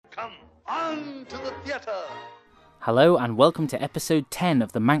On to the theatre! Hello and welcome to episode 10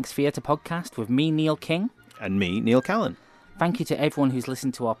 of the Manx Theatre podcast with me, Neil King. And me, Neil Callan. Thank you to everyone who's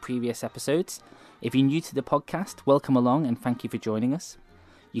listened to our previous episodes. If you're new to the podcast, welcome along and thank you for joining us.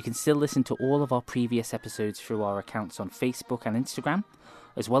 You can still listen to all of our previous episodes through our accounts on Facebook and Instagram,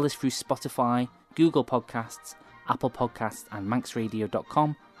 as well as through Spotify, Google Podcasts, Apple Podcasts and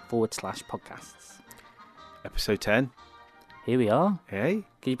manxradio.com/podcasts. Episode 10. Here we are. Hey?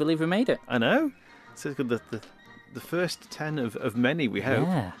 Can you believe we made it? I know. So the first 10 of many, we hope.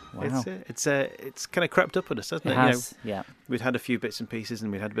 Yeah, wow. It's kind of crept up on us, hasn't it? It has, yeah. We'd had a few bits and pieces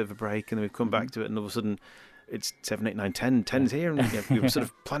and we'd had a bit of a break and then we've come back to it and all of a sudden it's 7, 8, 9, 10. 10's here and we were sort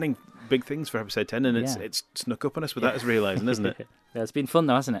of planning big things for episode 10 and it's snuck up on us without us realising, isn't it? Yeah, it's been fun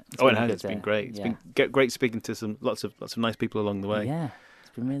though, hasn't it? It has. It's been great. It's been great speaking to lots of nice people along the way. Yeah.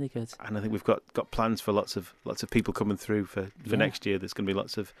 It's been really good. And I think we've got plans for lots of people coming through for next year. There's going to be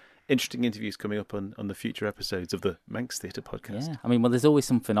lots of interesting interviews coming up on the future episodes of the Manx Theatre podcast. Yeah, I mean, well, there's always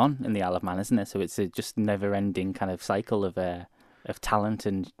something on in the Isle of Man, isn't there? So it's a just never-ending kind of cycle of talent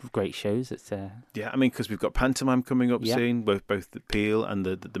and great shows. It's yeah, I mean, because we've got pantomime coming up soon, both the Peel and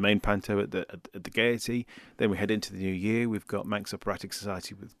the main panto at the Gaiety. Then we head into the new year. We've got Manx Operatic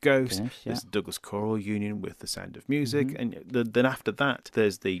Society with Ghost. There's the Douglas Choral Union with The Sound of Music, and then after that,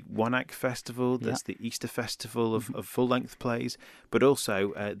 there's the One Act Festival. There's the Easter Festival of full length plays, but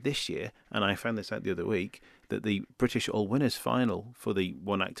also this year, and I found this out the other week, that the British All Winners final for the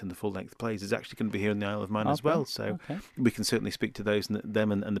one act and the full length plays is actually going to be here in the Isle of Man as well. So we can certainly speak to those and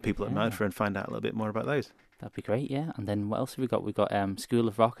them and the people at Manfra and find out a little bit more about those. That'd be great, yeah. And then what else have we got? We've got School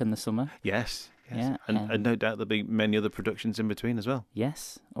of Rock in the summer. Yes. Yeah, and no doubt there'll be many other productions in between as well.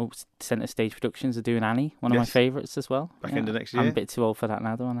 Yes. Oh, Centre Stage Productions are doing Annie, one of my favourites as well. Back into next year. I'm a bit too old for that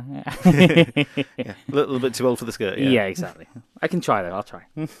now, though, aren't I? A little bit too old for the skirt, yeah. Yeah, exactly. I can try, though. I'll try.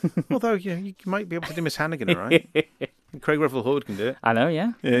 Although, you might be able to do Miss Hannigan, all right? Craig Ruffle-Horde can do it. I know,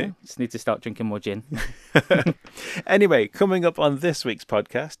 yeah. Just need to start drinking more gin. Anyway, coming up on this week's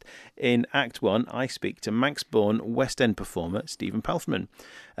podcast, in Act 1, I speak to Manx-born West End performer Stephen Palfreyman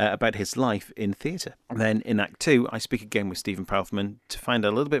about his life in theatre. Then in Act 2, I speak again with Stephen Palfreyman to find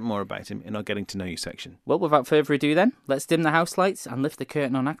out a little bit more about him in our Getting to Know You section. Well, without further ado then, let's dim the house lights and lift the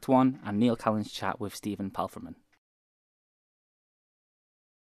curtain on Act 1 and Neil Callan's chat with Stephen Palfreyman.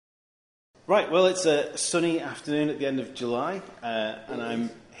 Right, well, it's a sunny afternoon at the end of July, and I'm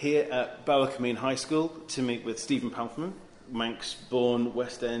here at Ballacomene High School to meet with Stephen Palfreyman, Manx-born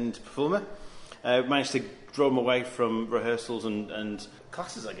West End performer. Managed to draw him away from rehearsals and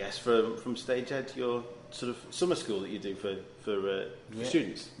classes, I guess, from Stagehead, your sort of summer school that you do for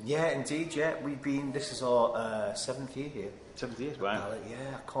students. Yeah, indeed, yeah. This is our 7th year here. 7 years, wow.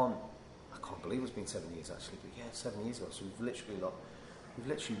 Yeah, I can't believe it's been 7 years, actually, but yeah, 7 years ago, so we've literally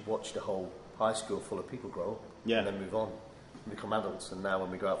watched a whole high school full of people grow up and then move on and become adults, and now when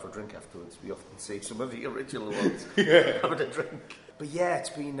we go out for a drink afterwards we often see some of the original ones having a drink. But yeah,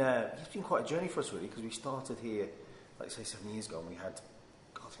 it's been quite a journey for us really, because we started here, like I say, 7 years ago, and we had,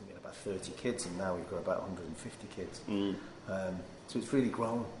 I think we had about 30 kids, and now we've got about 150 kids. So it's really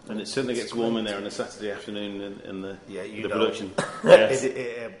grown. And it certainly gets warm in there on a Saturday afternoon in the production. Yes.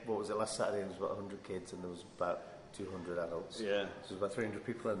 What was it, last Saturday there was about 100 kids and there was about 200 adults. Yeah. So there was about 300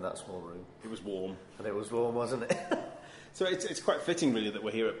 people in that small room. It was warm. And it was warm, wasn't it? So it's quite fitting, really, that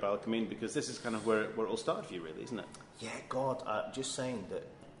we're here at Ballacomene, because this is kind of where it all started for you, really, isn't it? Yeah, God, just saying that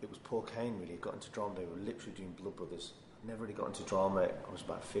it was Paul Kane, really, got into drama. They were literally doing Blood Brothers. Never really got into drama. I was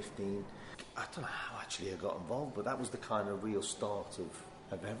about 15. I don't know how actually I got involved, but that was the kind of real start of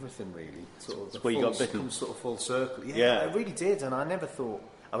everything, really. That's where you got bitten. Sort of full circle. Yeah, I really did, and I never thought...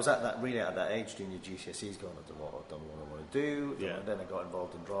 I was at that age doing your GCSEs going, I don't know what I want to do. Yeah. And then I got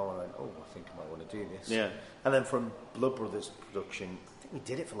involved in drama and I went, I think I might want to do this. Yeah. And then from Blood Brothers production, I think we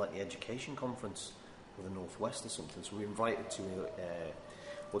did it for like the education conference for the Northwest or something. So we were invited to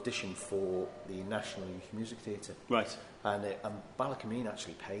audition for the National Youth Music Theatre. Right. And Ballacomene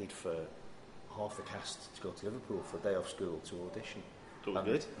actually paid for half the cast to go to Liverpool for a day off school to audition.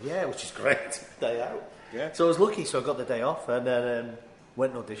 Good. Yeah, which is great. Day out. Yeah. So I was lucky, so I got the day off and then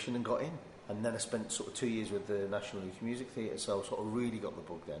went and auditioned and got in. And then I spent sort of 2 years with the National Youth Music Theatre, so I sort of really got the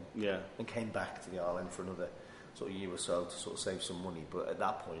bug then. Yeah. And came back to the island for another sort of year or so to sort of save some money. But at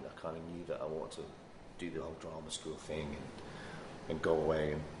that point, I kind of knew that I wanted to do the whole drama school thing and go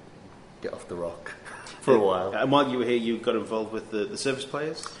away and get off the rock for a while. And while you were here, you got involved with the Service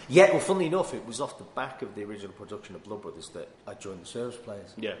Players? Yeah, well, funnily enough, it was off the back of the original production of Blood Brothers that I joined the Service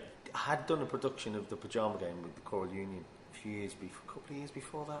Players. Yeah. I had done a production of the Pyjama Game with the Choral Union a couple of years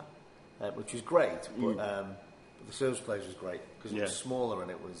before that, which was great. But But the service players was great because it was smaller and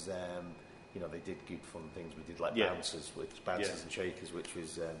it was, they did good fun things. We did like bouncers and shakers, which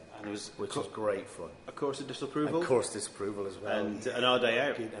was great fun. A course of disapproval. And course disapproval as well. And an odd day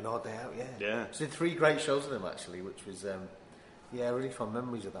out. An odd day out, Yeah. So did 3 great shows with them actually, which was really fun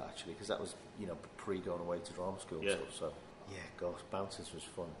memories of that actually, because that was pre going away to drama school. Yeah. So gosh, bouncers was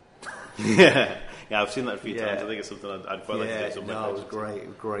fun. yeah, I've seen that a few times. I think it's something I'd quite like to do. No, it was great. It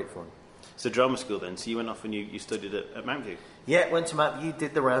was great fun. So drama school then. So you went off and you studied at Mountview. Yeah, went to Mountview.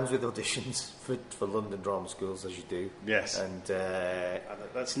 Did the rounds with auditions for London drama schools, as you do. Yes. And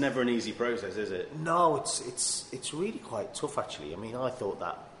that's never an easy process, is it? No, it's really quite tough actually. I mean, I thought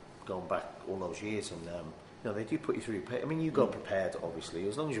that going back all those years, and they do put you through. I mean, you go prepared, obviously.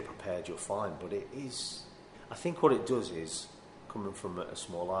 As long as you're prepared, you're fine. But it is. I think what it does is, coming from a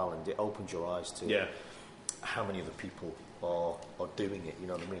small island, it opens your eyes to how many other people are doing it. You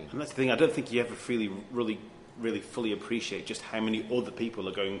know what I mean? And that's the thing. I don't think you ever really fully appreciate just how many other people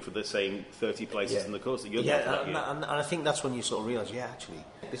are going for the same 30 places in the course that you're going for. And I think that's when you sort of realise, actually,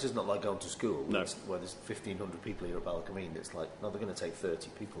 this is not like going to school where there's 1,500 people here at Ballacameen. It's like, no, they're going to take 30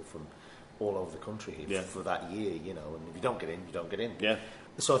 people from all over the country here for that year, and if you don't get in, you don't get in. Yeah.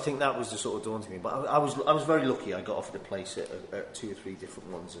 So I think that was the sort of daunting thing. But I was very lucky. I got offered a place at 2 or 3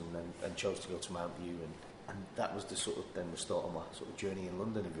 different ones and chose to go to Mountview, and that was the sort of the start of my sort of journey in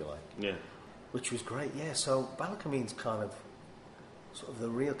London, if you like. Yeah. Which was great, yeah. So Ballacameen's kind of sort of the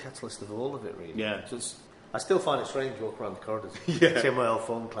real catalyst of all of it, really. Yeah. I still find it strange to walk around the corridors. See my old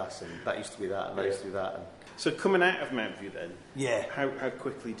phone class, and that used to be that, and that used to be that. And so coming out of Mountview then, how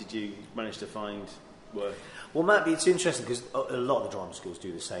quickly did you manage to find work? Well, Mountview, it's interesting because a lot of the drama schools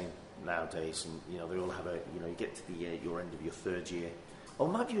do the same nowadays, and they all have you get to your end of your 3rd year. Well,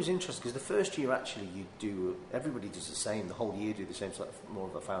 Mountview was interesting because the first year actually everybody does the same. The whole year do the same, sort of more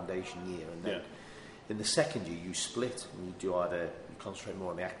of a foundation year, and then in the second year you split and you do you concentrate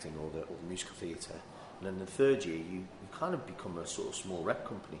more on the acting or the musical theatre, and then the 3rd year you kind of become a sort of small rep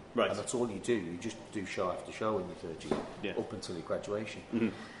company, right? And that's all you do. You just do show after show in your 3rd year up until your graduation. Mm-hmm.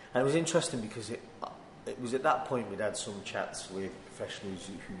 And it was interesting because it was at that point we'd had some chats with professionals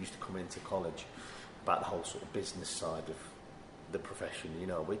who used to come into college about the whole sort of business side of the profession,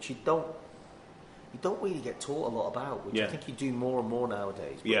 which you don't really get taught a lot about, which I think you do more and more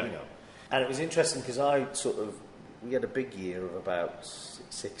nowadays. But, and it was interesting because we had a big year of about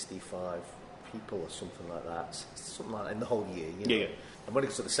 65 people or something like that in the whole year. And when it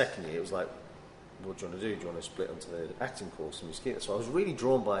got to the second year, it was like, what do you want to do? Do you want to split onto the acting course and music theatre? So I was really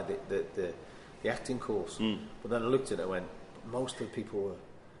drawn by the acting course, but then I looked at it and went, most of the people were.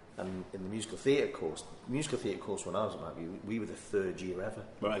 And in the musical theatre course when I was at Mountview, we were the 3rd year ever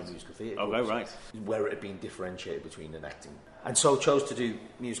in the musical theatre course. Right. Where it had been differentiated between an acting. And so I chose to do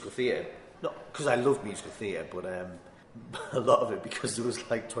musical theatre, not because I loved musical theatre, but a lot of it because there was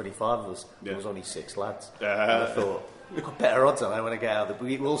like 25 of us. There was only 6 lads. And I thought, I've got better odds on I when I get out of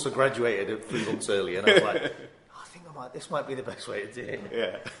we also graduated 3 months early, and I was like, I think this might be the best way to do it.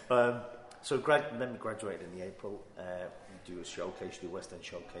 Yeah. So then we graduated in the April. Do a showcase, do a West End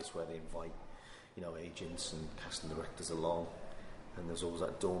showcase where they invite, agents and casting directors along, and there's always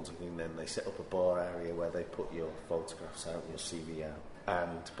that daunting thing. Then they set up a bar area where they put your photographs out, your CV out,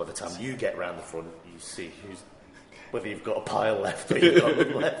 and by the time you get round the front, you see whether you've got a pile left or you've got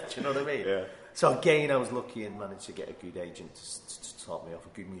none left. Do you know what I mean? Yeah. So again, I was lucky and managed to get a good agent to start me off, a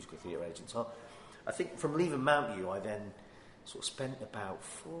good musical theatre agent. So I think from leaving Mountview, I then sort of spent about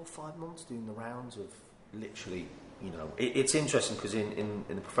 4 or 5 months doing the rounds of literally. It's interesting because in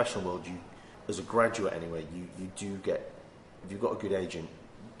the professional world, you, as a graduate anyway, you do get, if you've got a good agent,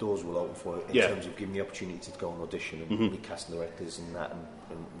 doors will open for you in terms of giving the opportunity to go and audition and meet casting directors and that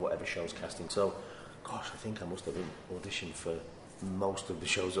and whatever shows casting. So, gosh, I think I must have been auditioned for most of the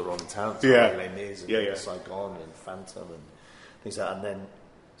shows that are on in town. Les Mis and Saigon and Phantom and things like that. And then,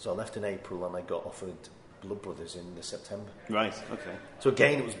 so I left in April and I got offered Blood Brothers in the September. Right, okay. So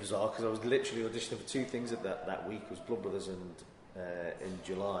again, it was bizarre because I was literally auditioning for 2 things at that week. It was Blood Brothers and in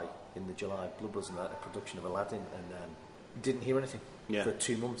July, Blood Brothers and a production of Aladdin, and didn't hear anything for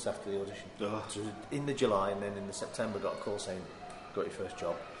 2 months after the audition. So in the July, and then in the September, got a call saying, got your first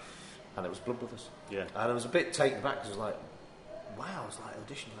job, and it was Blood Brothers. Yeah. And I was a bit taken back because I was like, wow, I was like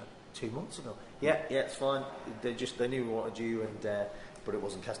auditioning like 2 months ago. Yeah, it's fine. They knew we wanted you, and but it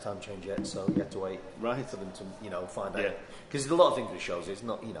wasn't cast time change yet, so you had to wait for them to find out. Because there's a lot of things with shows. It's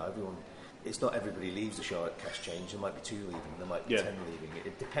not everyone. It's not everybody leaves the show at cast change. There might be 2 leaving. There might be 10 leaving.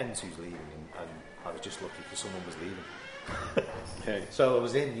 It depends who's leaving, and I was just lucky because someone was leaving. So I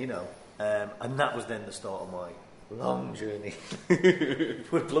was in, and that was then the start of my long journey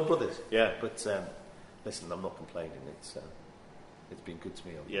with Blood Brothers. Yeah. But listen, I'm not complaining. It's been good to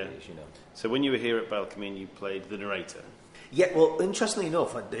me over the years, you know. So when you were here at Belcombe, you played the narrator. Yeah, well, interestingly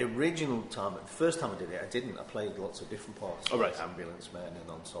enough, the original time, the first time I did it, I didn't. I played lots of different parts. Oh, right. Ambulance men and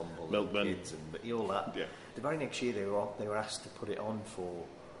ensemble, Milkman. and kids, and all that. Yeah. The very next year, they were asked to put it on for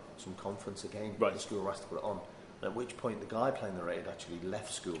some conference again. Right. The school were asked to put it on. At which point, the guy playing the narrator actually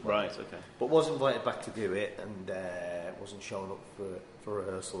left school. Right. Okay. But was invited back to do it, and wasn't showing up for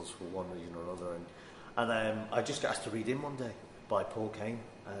rehearsals for one reason or another. And I just got asked to read in one day by Paul Kane,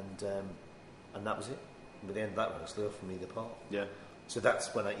 and that was it. And by the end of that rehearsal, they offered me the part. Yeah. So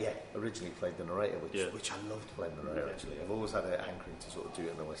that's when I originally played the narrator, which I loved playing the narrator. Actually, I've always had an hankering to sort of do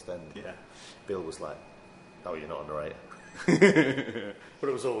it in the West End. Yeah. Bill was like, "Oh, you're not a narrator," but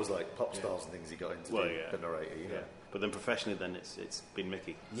it was always like pop stars and things he got into the narrator. You know? But then professionally, then it's been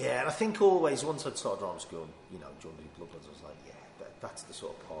Mickey. Yeah, and I think always once I'd started drama school, joined the Bloodlands, I was like, that's the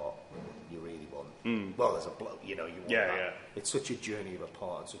sort of part you really want. Well, there's a bloke, you want that. Yeah. It's such a journey of a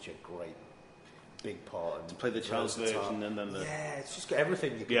part, and such a great big part. And to play the child's version and then the... Yeah, it's just got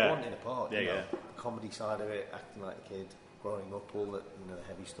everything you could want in a part. The comedy side of it, acting like a kid, growing up, all the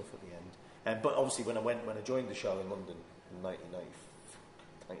heavy stuff at the end. But obviously when I joined the show in London in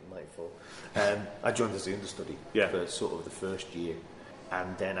 1994, I joined as the understudy for sort of the first year.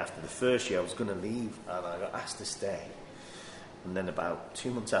 And then after the first year I was going to leave, and I got asked to stay. And then about 2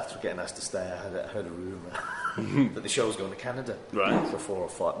 months after getting asked to stay, I heard a rumour that the show was going to Canada. Right. For 4 or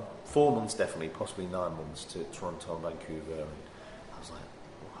 4 months definitely, possibly 9 months, to Toronto and Vancouver. And I was like,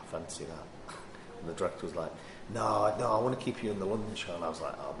 I fancy that. And the director was like, no, I want to keep you in the London show. And I was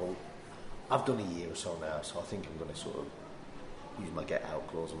like, well, I've done a year or so now, so I think I'm going to sort of use my get out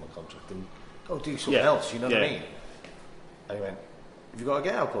clause in my contract and go do something else, you know what I mean? And he went, have you got a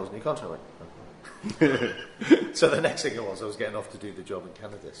get out clause in your contract? I went, so the next thing I was getting off to do the job in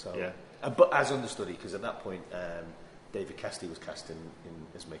Canada. So, but as understudy, because at that point David Cassidy was cast in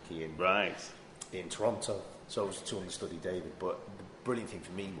as Mickey in Toronto, so I was to understudy David. But the brilliant thing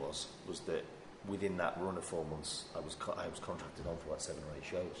for me was that within that run of 4 months, I was contracted on for like 7 or 8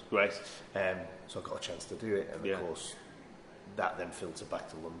 shows. Right. So I got a chance to do it, and of course that then filtered back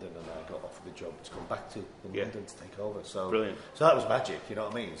to London, and I got offered the job to come back to London to take over. So brilliant. So that was magic, you know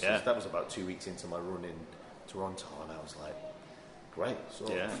what I mean? So that was about 2 weeks into my run in Toronto, and I was like, great, so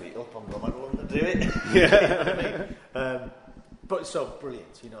feet up, I'm going back to London to do it. You know what I mean? But so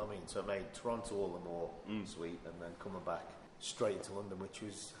brilliant, you know what I mean? So it made Toronto all the more sweet, and then coming back straight into London, which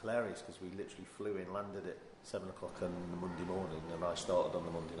was hilarious, because we literally flew in, landed at 7 o'clock on the Monday morning, and I started on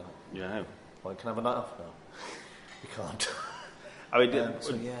the Monday night. Yeah. Well, can I have a night off now? We can't. I mean,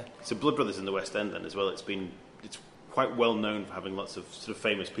 so Blood Brothers in the West End then as well. It's quite well known for having lots of sort of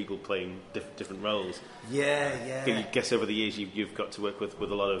famous people playing different roles. Yeah. I guess over the years you've got to work with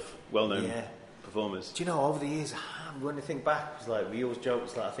a lot of well-known performers. Do you know, over the years, when I think back, it's like we always joke.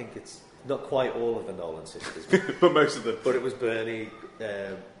 It's like I think it's not quite all of the Nolan sisters, but most of them. But it was Bernie,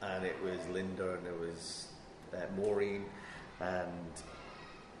 and it was Linda, and it was Maureen, and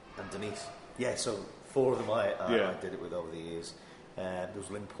Denise. Yeah, so 4 of them I did it with over the years. There was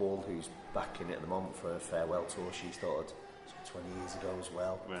Lynn Paul, who's back in it at the moment for a farewell tour. She started 20 years ago as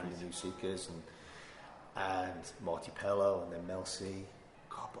well, from the New Seekers, and Marty Pello, and then Mel C.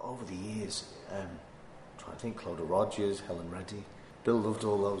 God, but over the years, I'm trying to think, Clodagh Rogers, Helen Reddy, Bill loved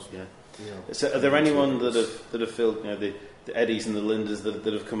all those. Yeah. So, are there anyone that have filled the Eddies and the Lindas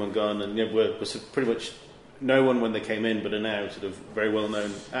that have come and gone, and were pretty much no one when they came in, but are now sort of very well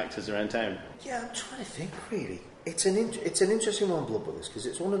known actors around town? Yeah, I'm trying to think really. It's an interesting one, Blood Brothers, because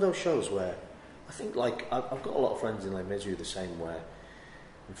it's one of those shows where I think, like, I've got a lot of friends in Les Mis who are the same, where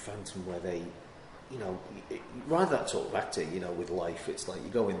in Phantom, where they, rather that sort of acting, with life, it's like you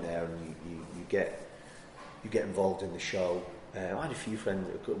go in there and you get involved in the show. I had a few friends.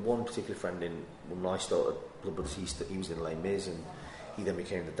 One particular friend when I started Blood Brothers, he was in Les Mis, and he then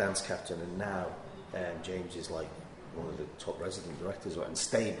became the dance captain, and now James is like one of the top resident directors, and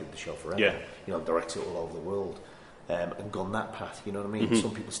stayed with the show forever. Directs it all over the world, and gone that path. You know what I mean? Mm-hmm.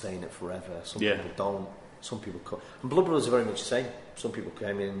 Some people stay in it forever. Some people don't. Some people come. And Blood Brothers are very much the same. Some people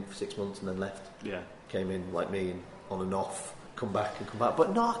came in for 6 months and then left. Yeah. Came in like me and on and off, come back.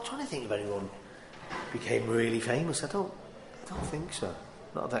 But no, I'm trying to think if anyone became really famous. I don't think so.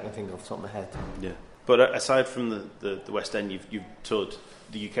 Not that I can think off the top of my head. Yeah. But aside from the West End, you've toured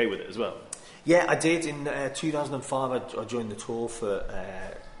the UK with it as well. Yeah, I did. In 2005, I joined the tour for.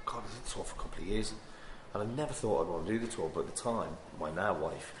 I did the tour for a couple of years, and I never thought I'd want to do the tour. But at the time, my now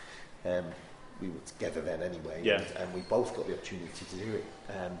wife, we were together then anyway, and we both got the opportunity to do it.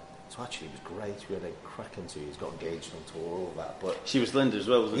 So actually, it was great. We had a cracking 2 years, got engaged on tour, all that. But she was Linda as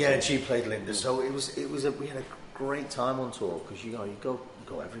well, wasn't she? Yeah, and she played Linda. So we had a great time on tour because you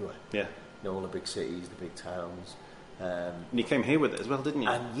go everywhere. Yeah. You know, all the big cities, the big towns. And you came here with it as well, didn't you?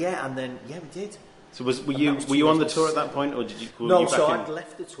 And then we did. So were you on the tour at that point, or did you? No, so I'd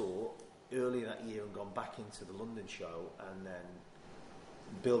left the tour early that year and gone back into the London show, and then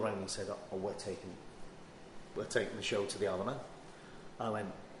Bill rang me and said, "Oh, we're taking the show to the Isle of Man." I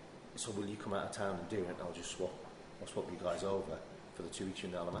went, "So will you come out of town and do it? I'll just swap you guys over for the 2 weeks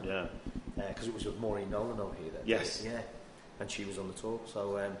in the Isle of Man." Yeah. Because it was with Maureen Nolan over here then. Yes. Yeah. And she was on the tour,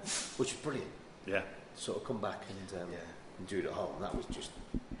 so which was brilliant. Yeah. Sort of come back and do it at home. That was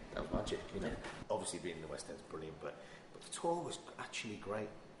magic, you know. Yeah. Obviously being in the West End is brilliant, but the tour was actually great.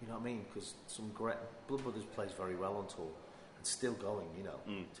 You know what I mean? Because Blood Brothers plays very well on tour and still going, you know,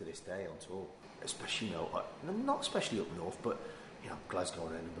 to this day on tour. Especially, you know, not especially up north, but you know, Glasgow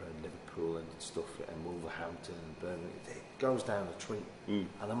and Edinburgh and Liverpool and stuff, and Wolverhampton and Birmingham. It goes down a treat, and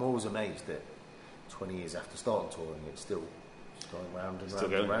I'm always amazed that 20 years after starting touring, it's still going round and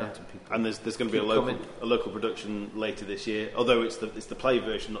round and round. Yeah. And there's going to be a local production later this year, although it's the play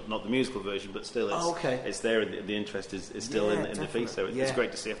version, not the musical version, but still it's there, and the interest is still in the feast, so it's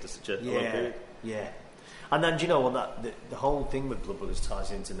great to see after such a long period. Yeah. And then, do you know what, the whole thing with Blood Brothers ties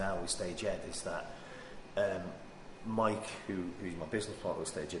into now with Stagehead is that Mike, who's my business partner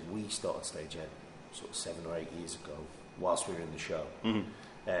with Stagehead, we started Stagehead sort of 7 or 8 years ago whilst we were in the show.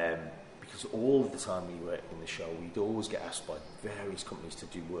 Because all of the time we were in the show, we'd always get asked by various companies to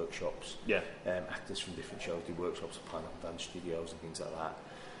do workshops. Yeah. Actors from different shows do workshops at Pineapple Dance Studios and things like that.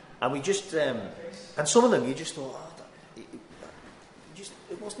 And we just, and some of them you just thought,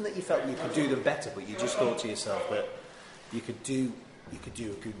 it wasn't that you felt you could do them better, but you just thought to yourself that you could do a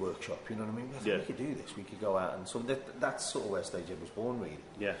good workshop. You know what I mean? We could do this. We could go out, and so that's sort of where Stagehead was born, really.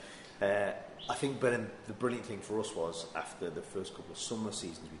 Yeah. I think, but the brilliant thing for us was after the first couple of summer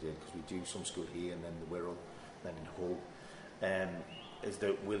seasons we did, because we do some school here and then the Wirral, then in Hull, is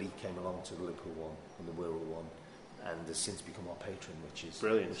that Willie came along to the Liverpool one and the Wirral one, and has since become our patron, which is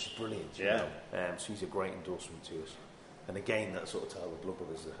brilliant. You know? So he's a great endorsement to us, and again that sort of tie with Blood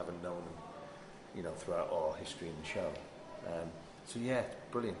Brothers that haven't known him, you know, throughout our history in the show. So yeah,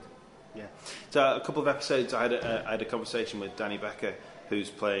 brilliant. Yeah. So a couple of episodes, I had a conversation with Danny Becker, who's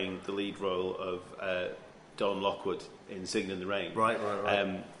playing the lead role of Don Lockwood in Singing in the Rain. Right.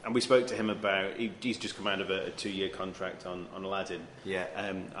 And we spoke to him about, he's just come out of a 2-year contract on Aladdin. Yeah.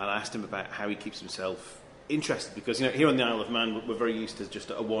 And I asked him about how he keeps himself interested, because, you know, here on the Isle of Man, we're very used to just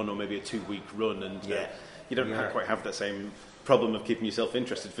a 1 or maybe a 2-week run, and you don't quite have that same problem of keeping yourself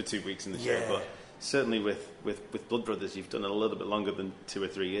interested for 2 weeks in the show, but certainly with Blood Brothers, you've done it a little bit longer than 2 or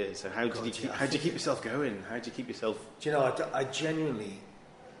 3 years. So how do you keep yourself going? How do you keep yourself? Do you know, I genuinely,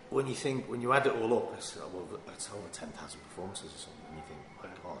 when you add it all up, it's over 10,000 performances or something, and you think, my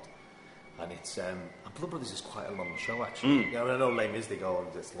God. And it's Blood Brothers is quite a long show, actually. You know, I know Les Mis, they go,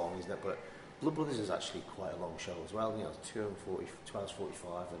 oh, it's long, isn't it? But Blood Brothers is actually quite a long show as well. You know, 2 hours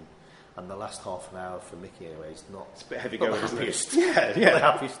 45, and the last half an hour for Mickey anyway is not. It's a bit heavy going, isn't it? Not the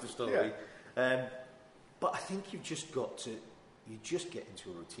happiest of story. But I think you've just got to, you just get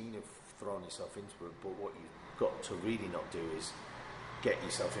into a routine of throwing yourself into it. But what you've got to really not do is get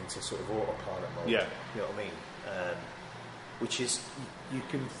yourself into sort of autopilot mode. Yeah, you know what I mean. Which is you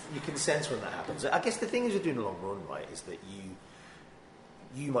can sense when that happens. I guess the thing is, you're doing a long run, right? Is that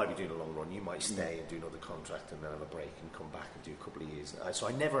you might be doing a long run. You might stay and do another contract and then have a break and come back and do a couple of years. So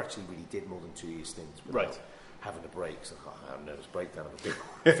I never actually really did more than 2 year stints without having a break. So I had a nervous breakdown of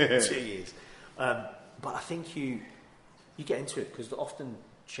a bit 2 years. But I think you get into it because often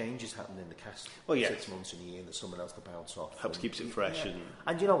changes happen in the cast. 6 months in a year, and there's someone else to bounce off. Helps keeps it fresh. Yeah.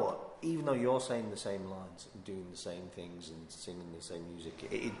 And you know what? Even though you're saying the same lines and doing the same things and singing the same music,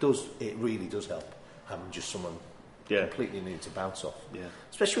 it really does help having just someone completely new to bounce off. Yeah.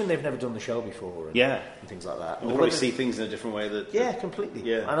 Especially when they've never done the show before and things like that. Or probably see things in a different way. Completely.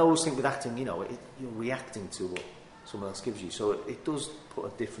 Yeah. And I always think with acting, you know, you're reacting to what someone else gives you, so it does put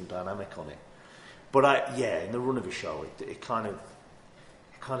a different dynamic on it. But in the run of a show, it kind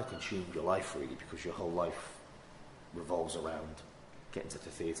of consumes your life really, because your whole life revolves around getting to the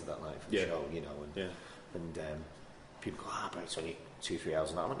theatre that night for the show, you know, and people go, but it's only 2-3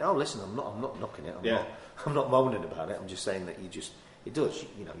 hours a night. I'm like, no, listen, I'm not knocking it. I'm not moaning about it. I'm just saying that it does.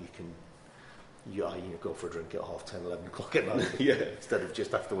 You know, you go for a drink at 10:30, 11 o'clock at night, instead of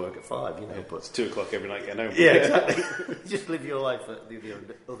just after work at 5. You know, but it's 2 o'clock every night. Getting home. Yeah, exactly. Just live your life at the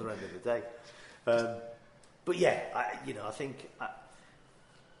other end of the day. But I think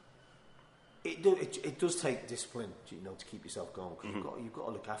It does take discipline, to keep yourself going, because you've got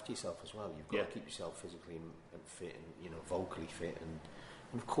to look after yourself as well. You've got to keep yourself physically and fit, and vocally fit, and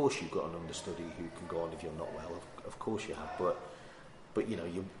of course you've got an understudy who can go on if you're not well. Of course you have, but you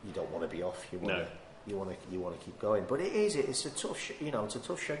don't want to be off. You want to keep going. But it's a tough it's a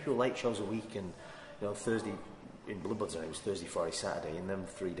tough schedule. 8 shows a week, and Thursday in Bloodbuds, it was Thursday, Friday, Saturday, and then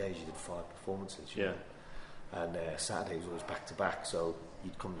 3 days you did 5 performances. You know? And Saturday was always back to back, so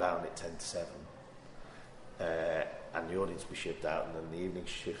you'd come down at 10 to 7, and the audience would be shipped out, and then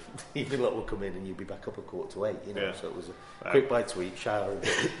the evening lot would come in, and you'd be back up at 7:45. So it was a quick bite to eat, shower, and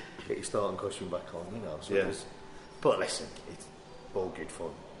get your starting costume back on. So it was. But listen, it's all good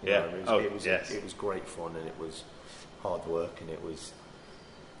fun. It was great fun, and it was hard work, and it was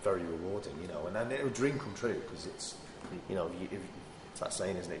very rewarding. And then it was a dream come true, because it's it's that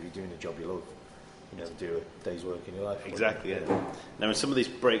saying, isn't it? If you're doing a job you love, do a day's work in your life. Exactly, yeah. Now, in some of these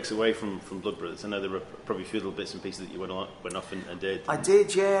breaks away from Blood Brothers, I know there were probably a few little bits and pieces that you went off and did. I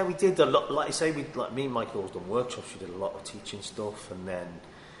did, yeah. We did a lot. Like I say, me and Michael always done workshops. We did a lot of teaching stuff, and then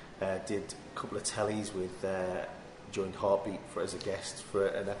did a couple of tellies with... joined Heartbeat as a guest for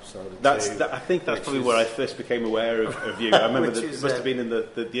an episode or two. I think that's probably where I first became aware of you. I remember that it must have been in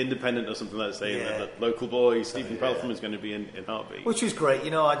the Independent or something like that, saying that the local boy, Stephen Peltham, was going to be in Heartbeat. Which was great.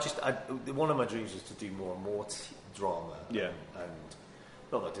 One of my dreams was to do more and more drama. Yeah. And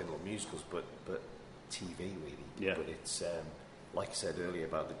not that I didn't love musicals, but TV, really. Yeah. But it's, like I said earlier,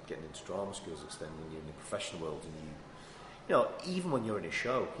 about getting into drama schools, extending you in the professional world, and even when you're in a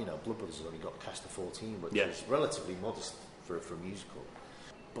show, Blood Brothers has only got a cast of 14, which is relatively modest for a musical.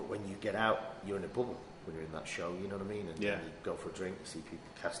 But when you get out, you're in a bubble when you're in that show, you know what I mean? And you go for a drink, see people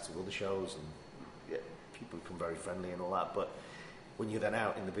cast to other shows, and people become very friendly and all that. But when you're then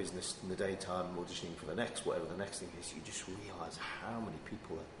out in the business in the daytime, auditioning for whatever the next thing is, you just realise how many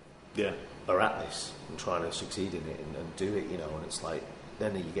people are at this and trying to succeed in it and do it, and it's like,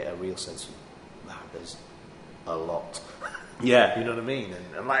 then you get a real sense of, wow, there's a lot. Yeah. You know what I mean?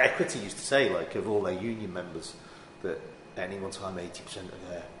 And like Equity used to say, like, of all their union members, that at any one time 80% of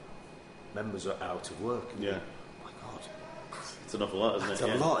their members are out of work. And oh my God. It's an awful lot, isn't it? It's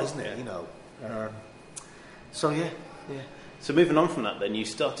a lot, isn't it? So, yeah. So moving on from that then, you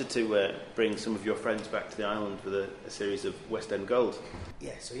started to bring some of your friends back to the island with a series of West End Gold.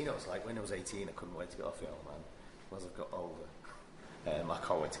 Yeah, so it's like when I was 18, I couldn't wait to get off the island. As I've got older, I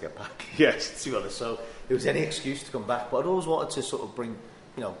can't wait to get back. Yes. To be honest, so it was any excuse to come back, but I'd always wanted to sort of bring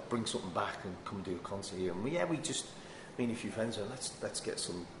something back and come do a concert here. And me and a few friends, and let's get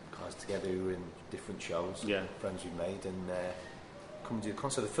some guys together who are in different shows, friends we made, and come do a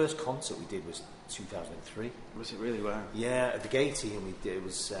concert. The first concert we did was 2003. Was it really? Wow. Yeah, at the Gaiety, and it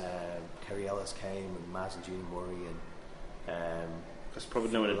was Kerry Ellis came, and Maz and Gina Murray, and because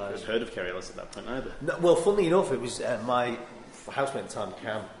probably no one had heard of Kerry Ellis at that point either. No, well, funnily enough, it was my housemate at the time,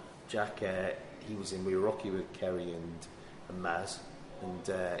 Cam Jack. He was in We Were Rocky with Kerry and Maz, and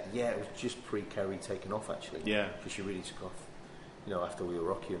it was just pre-Kerry taking off actually. Yeah, because she really took off, after We Were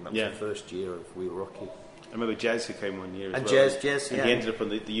Rocky, and that was the first year of We Were Rocky. I remember Jez, who came one year as and well. Jez, and he ended up on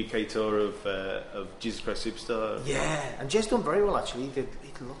the UK tour of Jesus Christ Superstar. Yeah, and Jez done very well actually. He did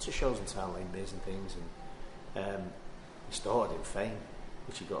lots of shows in Town Lane Biz and things, and he started in Fame,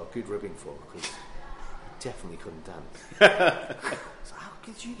 which he got a good ribbing for because he definitely couldn't dance. So how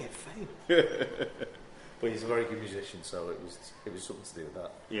did you get Fame? But he's a very good musician, so it was something to do with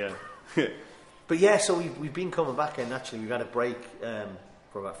that. Yeah. But yeah, so we've been coming back, and actually we've had a break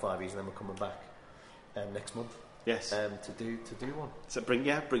for about 5 years, and then we're coming back next month. Yes. To do one. So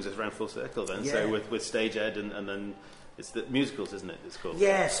brings us round full circle then. Yeah. So with Stage Ed and then it's the musicals, isn't it? It's called.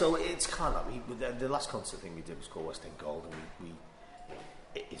 Yeah. So it's kind of like the last concert thing we did was called West End Gold, and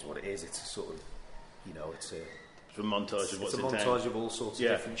it is what it is. It's a sort of it's a montage of what's in town. It's a montage of all sorts of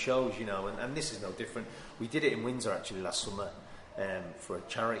different shows, and this is no different. We did it in Windsor actually last summer for a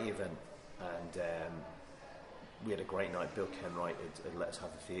charity event, and we had a great night. Bill Kenwright had let us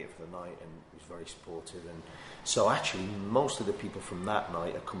have the theatre for the night, and was very supportive. And so actually, most of the people from that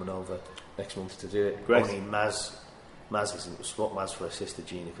night are coming over next month to do it. Great. Only Maz isn't. Swap Maz for her sister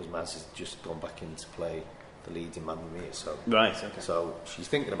Gina, because Maz has just gone back in to play the lead in Mamma Mia. So right, okay. So she's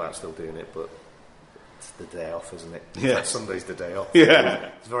thinking about still doing it, but it's the day off, isn't it? Yeah. That Sunday's the day off. Yeah.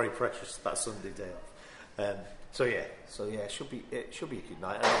 It's very precious, that Sunday day off. So it should be a good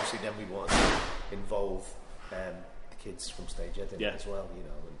night. And obviously then we want to involve the kids from Stage Ed in it as well,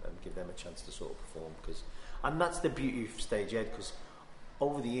 and give them a chance to sort of perform, and that's the beauty of Stage Ed, because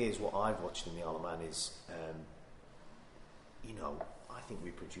over the years what I've watched in the Isle of Man is I think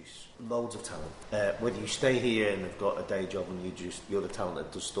we produce loads of talent. Whether you stay here and have got a day job and you're the talent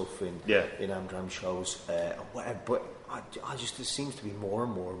that does stuff in Amdram shows or whatever, but I just there seems to be more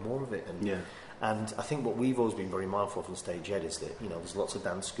and more and more of it. And I think what we've always been very mindful of on Stage Ed is that, you know, there's lots of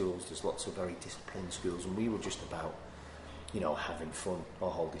dance schools, there's lots of very disciplined schools, and we were just about, you know, having fun. Our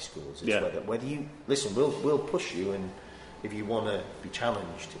whole schools. It's whether you listen, we'll push you, and if you want to be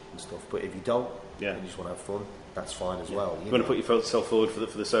challenged and stuff, but if you don't, and you just want to have fun, that's fine as well. You want to put yourself forward for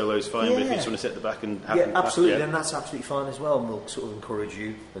the solos, fine. But if you just want to sit at the back and have absolutely, then that's absolutely fine as well. And we'll sort of encourage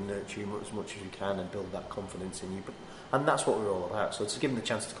you and nurture you as much as we can and build that confidence in you. And that's what we're all about. So to give them the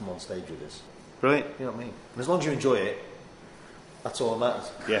chance to come on stage with us. Brilliant. You know what I mean? And as long as you enjoy it, that's all that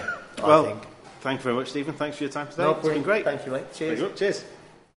matters. Yeah. Well, thank you very much, Stephen. Thanks for your time today. It's been great. Thank you, mate. Cheers. Cheers.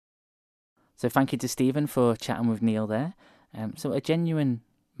 So thank you to Stephen for chatting with Neil there. So a genuine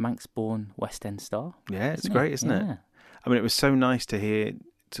Manx-born West End star. Yeah, it's great, isn't it? I mean, it was so nice to hear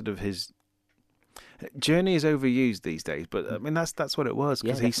sort of his journey is overused these days, but I mean that's what it was,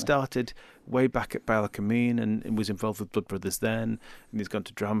 because he started way back at Ballacameen and was involved with Blood Brothers then, and he's gone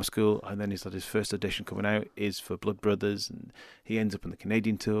to drama school, and then he's had his first audition coming out is for Blood Brothers, and he ends up on the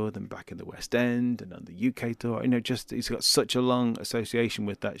Canadian tour, then back in the West End and on the UK tour. You know, just he's got such a long association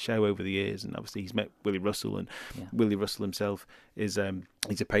with that show over the years, and obviously he's met Willie Russell, and Willie Russell himself is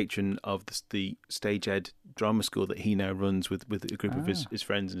he's a patron of the Stage Ed drama school that he now runs with a group of his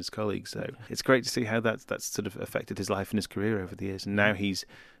friends and his colleagues. So it's great to see how that's sort of affected his life and his career over the years, and now he's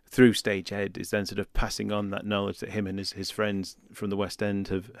through Stage Ed is then sort of passing on that knowledge that him and his friends from the West End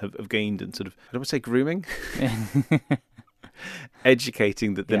have gained, and sort of, I don't want to say grooming,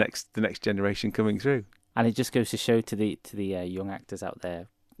 educating the next generation coming through. And it just goes to show to the young actors out there,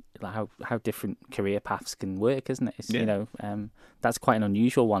 like how different career paths can work, isn't it? It's, you know, that's quite an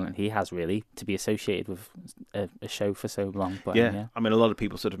unusual one that he has, really, to be associated with a show for so long. But I mean, a lot of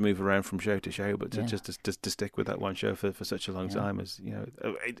people sort of move around from show to show, but just to stick with that one show for such a long time, is, you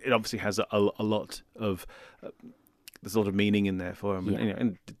know, it obviously has a lot of there's a lot of meaning in there for him, and, you know,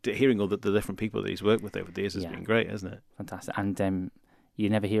 and hearing all the different people that he's worked with over the years has been great, hasn't it? Fantastic. And you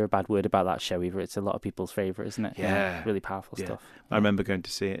never hear a bad word about that show either. It's a lot of people's favourite, isn't it? Yeah. Really powerful stuff. I remember going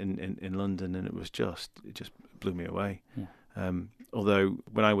to see it in London, and it just blew me away. Although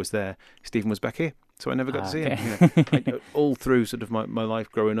when I was there, Stephen was back here, so I never got to see him. You know, all through sort of my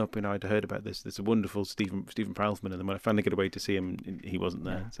life growing up, you know, I'd heard about this wonderful Stephen Pralsman, and then when I finally got away to see him, he wasn't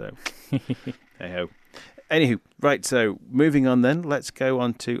there. So hey ho. Anywho, right, so moving on then, let's go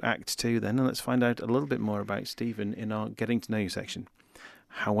on to Act 2 then, and let's find out a little bit more about Stephen in our Getting to Know You section.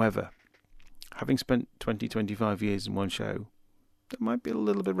 However, having spent 25 years in one show, there might be a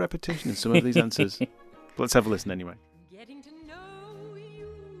little bit of repetition in some of these answers. But let's have a listen anyway. Getting to know you,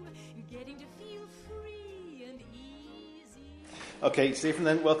 getting to feel free and easy. Okay, Stephen,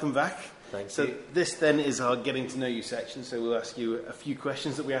 then, welcome back. Thanks. So this then is our Getting to Know You section, so we'll ask you a few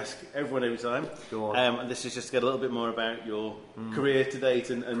questions that we ask everyone every time. Go on. And this is just to get a little bit more about your career to date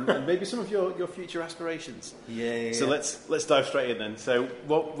and maybe some of your future aspirations. Yeah. So let's dive straight in then. So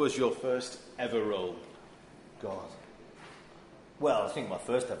what was your first ever role? God. Well, I think my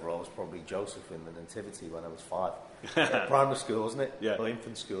first ever role was probably Joseph in the Nativity when I was 5. Primary school, wasn't it? Yeah. Or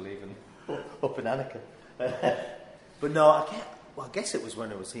infant school even, up in Annika. But no, I guess it was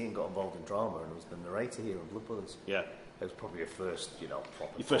when I was here and got involved in drama, and I was the narrator here in Blood Brothers. Yeah. It was probably your first, you know,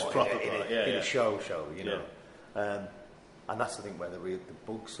 proper Your first part proper part, in a show, you know. Yeah. And that's the thing where the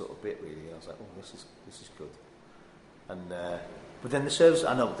bug sort of bit really. I was like, oh, this is good. And but then the service,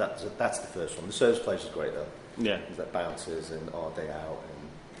 I know that's the first one. The service place is great though. Yeah. There's like Bouncers and Our Day Out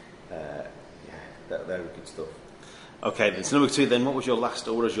and they're good stuff. Okay, then so number 2 then, what was your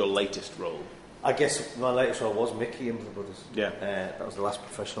latest role? I guess my latest role was Mickey in Blood Brothers. Yeah. That was the last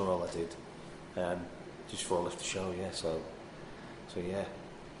professional role I did. Just before I left the show, so yeah,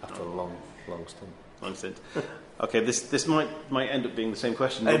 after a long stint. Long stint. Okay, this might end up being the same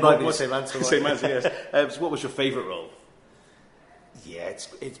question. It might be the same answer. Same answer, yes. So what was your favourite role? Yeah,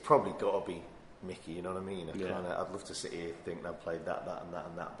 it's probably got to be Mickey, you know what I mean? I'd love to sit here think I've played that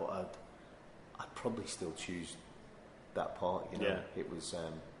and that, but I'd probably still choose that part, you know. Yeah.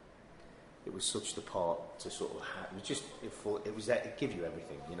 It was such the part to sort of have. It give you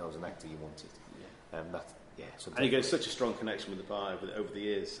everything, you know, as an actor you wanted. Yeah. So and you get such a strong connection with the part over the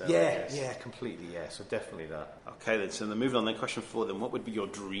years. So yeah, completely. Yeah, so definitely that. Okay, then. So then moving on. Then question 4. Then, what would be your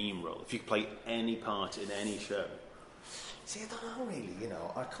dream role if you could play any part in any show? See, I don't know really. You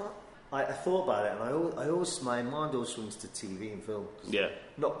know, I can't. I thought about it, and I always my mind always swings to TV and film. Yeah.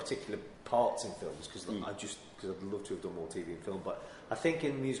 Not particular parts in films because because I'd love to have done more TV and film, but I think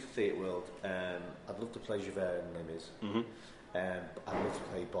in the musical theatre world, I'd love to play Javert in Les Mis. I love to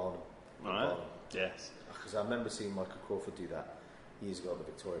play Barnum. Right. Yes. Because I remember seeing Michael Crawford do that years ago at the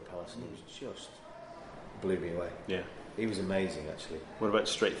Victoria Palace, and he was just blew me away. Yeah. He was amazing, actually. What about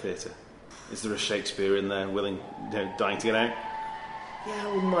straight theatre? Is there a Shakespeare in there dying to get out? Yeah, I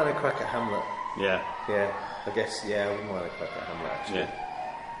wouldn't mind a crack at Hamlet. Yeah. Yeah, I guess, I wouldn't mind a crack at Hamlet, actually.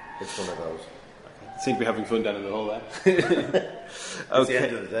 Yeah. It's one of those. Seem to be having fun down in the hall there. It's the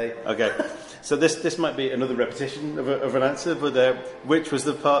end of the day. Okay. So this might be another repetition of an answer, but which was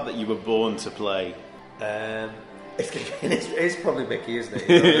the part that you were born to play? It's probably Mickey, isn't it?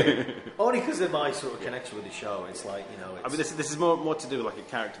 You know what I mean? Only because of my sort of connection with the show. It's like, it's... I mean, this is more to do with like a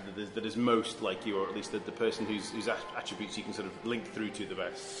character that is most like you, or at least the person whose attributes you can sort of link through to the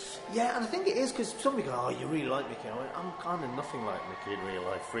best. Yeah, and I think it is because somebody go, "Oh, you really like Mickey." I'm kind of nothing like Mickey in real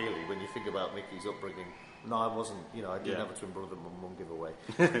life, really. When you think about Mickey's upbringing, no, I wasn't. I didn't have a twin brother. My mum gave away.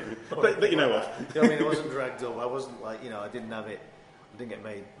 but you know what? I mean, it wasn't dragged up. I wasn't like, I didn't have it. I didn't get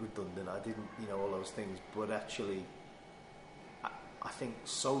made redundant. I didn't, all those things. But actually, I think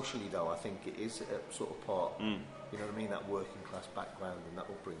socially, though, I think it is a sort of part. You know what I mean? That working class background and that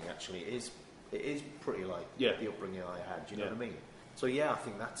upbringing. Actually, it is pretty like the upbringing I had. Do you know what I mean? So I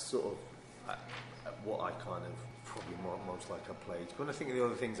think that's sort of what I kind of probably most like I played. When I think of the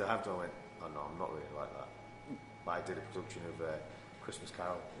other things I have done, I went, oh no, I'm not really like that. I did a production of Christmas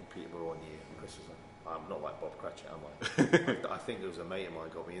Carol in Peterborough one year. Christmas. I'm not like Bob Cratchit, am I? I think there was a mate of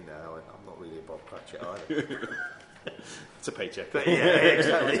mine got me in there. I went, I'm not really a Bob Cratchit either. It's a paycheck. But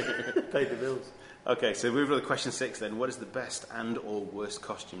exactly. Paid the bills. Okay, so moving on to question 6 then. What is the best and or worst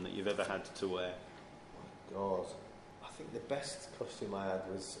costume that you've ever had to wear? God. I think the best costume I had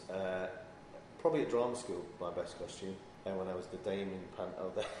was probably at drama school, my best costume. And when I was the Damon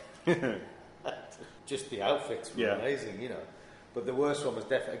Panto there. Just the outfits were amazing, But the worst one was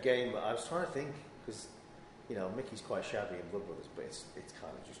definitely, again, I was trying to think, because, Mickey's quite shabby in Blood Brothers, but it's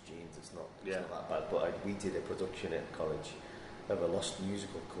kind of just jeans, it's not that bad. But we did a production at college of a lost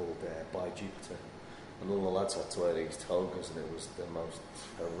musical called By Jupiter, and all the lads had to wear these togas, and it was the most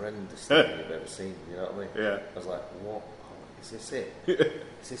horrendous thing you've ever seen, you know what I mean? Yeah. I was like, what? Oh, is this it?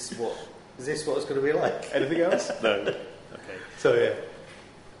 Is this what it's going to be like? Anything else? No. Okay. So,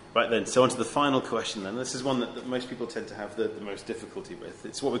 Right then, so on to the final question then. This is one that most people tend to have the most difficulty with.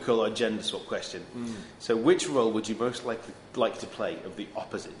 It's what we call our gender swap question. So which role would you most like to play of the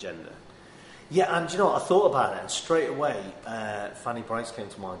opposite gender? Yeah, and I thought about it, and straight away Fanny Brice came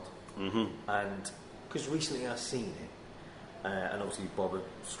to mind. Mm-hmm. And because recently I've seen it, and obviously Barbra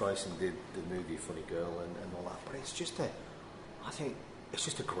Streisand did the movie Funny Girl and all that, but I think it's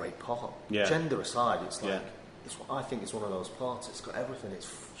just a great part. Yeah. Gender aside, it's like... I think it's one of those parts. It's got everything.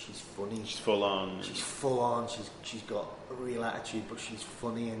 She's funny. She's full on. She's got a real attitude, but she's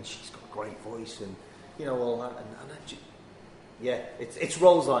funny and she's got a great voice and all that. It's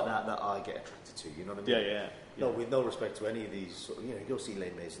roles like that I get attracted to. You know what I mean? Yeah. No, with no respect to any of these. You go see Les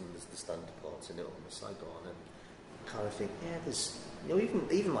Mis and there's the standard parts in it, or Miss Saigon, and kind of think, there's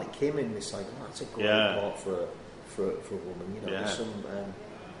even like Kim in Miss Saigon. That's a great part for a woman. There's some.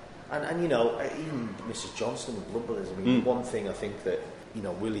 And even Mrs. Johnson and Blood Brothers, I mean, one thing I think that,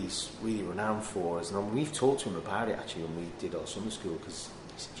 Willie's really renowned for is, and we've talked to him about it actually when we did our summer school, because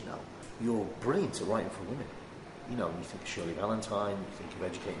he said, you're brilliant at writing for women. You think of Shirley Valentine, you think of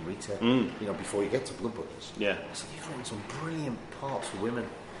Educating Rita, before you get to Blood Brothers. Yeah. I said, you've written some brilliant parts for women.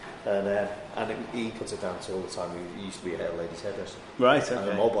 And he puts it down to all the time. He used to be a ladies' hairdresser. Right, okay. And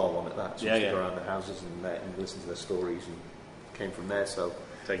a mobile one at that. So he'd go around the houses and listen to their stories and came from there, so...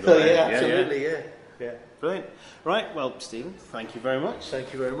 absolutely. Brilliant. Right, well, Stephen, thank you very much.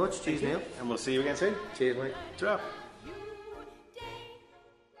 Thank you very much. Cheers, Neil. And we'll see you again soon. Cheers, mate. Ta-ra.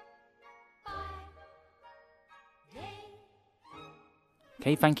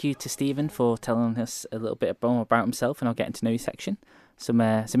 Okay, thank you to Stephen for telling us a little bit more about himself in our Getting to Know You section. Some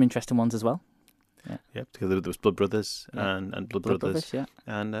interesting ones as well. Yeah, together there was Blood Brothers and Blood Brothers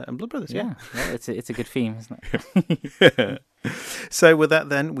and Blood Brothers. Yeah, well, it's a good theme, isn't it? So with that,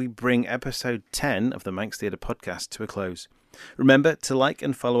 then we bring episode 10 of the Manx Theatre podcast to a close. Remember to like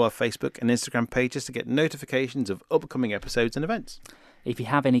and follow our Facebook and Instagram pages to get notifications of upcoming episodes and events. If you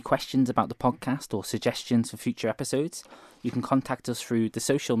have any questions about the podcast or suggestions for future episodes, you can contact us through the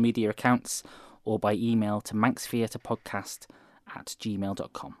social media accounts or by email to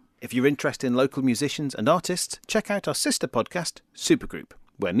manxtheatrepodcast@gmail.com. If you're interested in local musicians and artists, check out our sister podcast, Supergroup,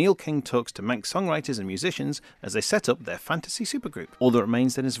 where Neil King talks to Manx songwriters and musicians as they set up their fantasy supergroup. All that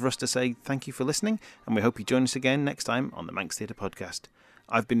remains then is for us to say thank you for listening, and we hope you join us again next time on the Manx Theatre Podcast.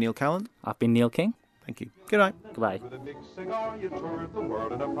 I've been Neil Callan. I've been Neil King. Thank you. Good night. Goodbye. With a big cigar, you tour the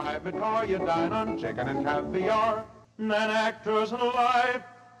world in a private car, you dine on chicken and caviar. an actor's life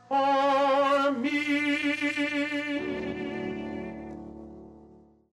for me.